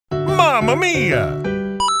Mamma mia!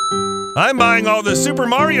 I'm buying all the Super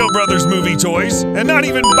Mario Brothers movie toys, and not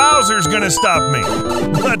even Bowser's gonna stop me.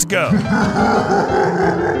 Let's go.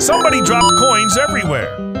 Somebody dropped coins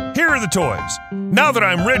everywhere. Here are the toys. Now that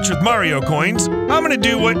I'm rich with Mario coins, I'm gonna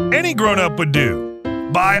do what any grown-up would do.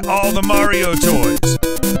 Buy all the Mario toys.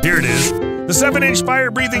 Here it is, the 7-inch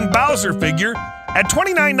fire-breathing Bowser figure. At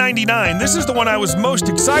 $29.99, this is the one I was most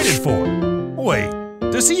excited for. Wait,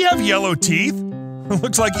 does he have yellow teeth?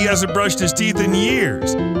 Looks like he hasn't brushed his teeth in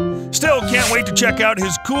years. Still, can't wait to check out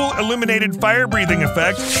his cool illuminated fire-breathing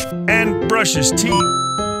effect and brush his teeth.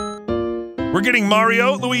 We're getting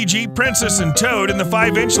Mario, Luigi, Princess, and Toad in the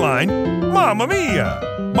 5-inch line. Mamma mia!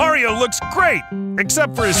 Mario looks great,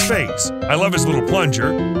 except for his face. I love his little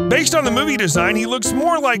plunger. Based on the movie design, he looks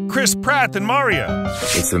more like Chris Pratt than Mario.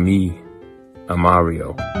 It's a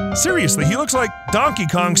Mario. Seriously, he looks like Donkey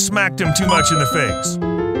Kong smacked him too much in the face.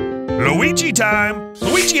 Luigi Time!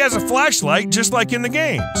 Luigi has a flashlight just like in the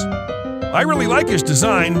games. I really like his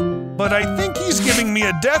design, but I think he's giving me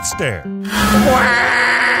a death stare.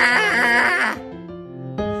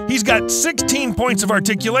 He's got 16 points of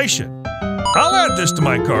articulation. I'll add this to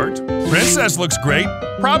my cart. Princess looks great.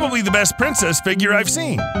 Probably the best princess figure I've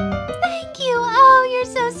seen. Thank you. Oh, you're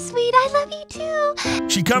so sweet. I love you too.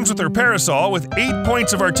 She comes with her Parasol with 8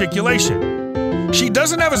 points of articulation. She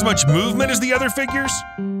doesn't have as much movement as the other figures.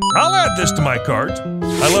 I'll add this to my cart.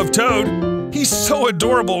 I love Toad. He's so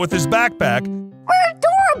adorable with his backpack. We're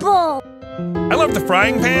adorable! I love the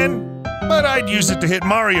frying pan, but I'd use it to hit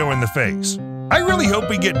Mario in the face. I really hope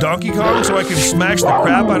we get Donkey Kong so I can smash the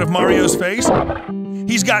crap out of Mario's face.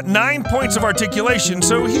 He's got 9 points of articulation,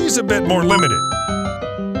 so he's a bit more limited.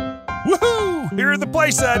 Woohoo! Here are the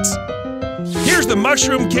playsets. Here's the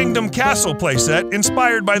Mushroom Kingdom Castle playset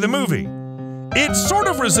inspired by the movie. It sort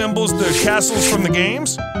of resembles the castles from the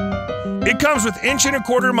games. It comes with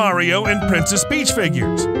 1¼ Mario and Princess Peach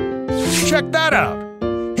figures. Check that out.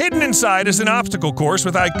 Hidden inside is an obstacle course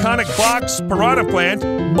with iconic blocks, piranha plant,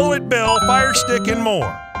 bullet bill, fire stick, and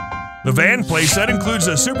more. The van playset includes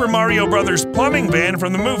a Super Mario Brothers plumbing van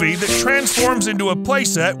from the movie that transforms into a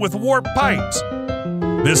playset with warp pipes.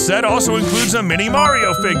 This set also includes a mini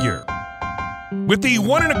Mario figure. With the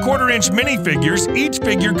 1¼ minifigures, each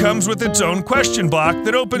figure comes with its own question block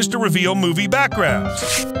that opens to reveal movie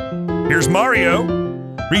backgrounds. Here's Mario.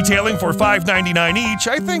 Retailing for $5.99 each,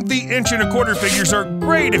 I think the 1¼ figures are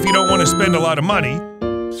great if you don't want to spend a lot of money.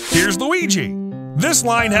 Here's Luigi. This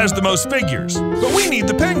line has the most figures, but we need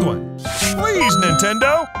the penguin. Please,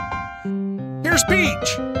 Nintendo. Here's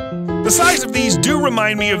Peach. The size of these do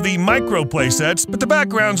remind me of the micro playsets, but the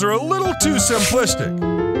backgrounds are a little too simplistic.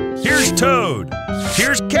 Here's Toad.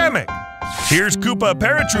 Here's Kamek. Here's Koopa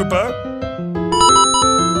Paratroopa.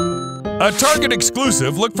 A Target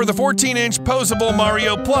exclusive, look for the 14-inch posable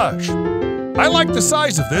Mario plush. I like the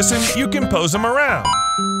size of this, and you can pose him around.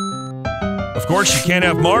 Of course, you can't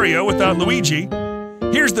have Mario without Luigi.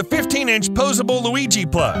 Here's the 15-inch posable Luigi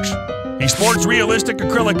plush. He sports realistic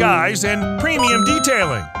acrylic eyes and premium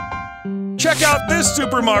detailing. Check out this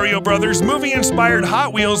Super Mario Brothers movie-inspired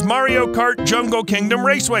Hot Wheels Mario Kart Jungle Kingdom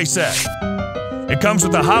Raceway set. It comes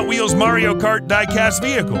with a Hot Wheels Mario Kart die-cast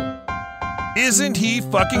vehicle. Isn't he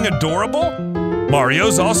fucking adorable?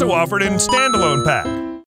 Mario's also offered in standalone pack.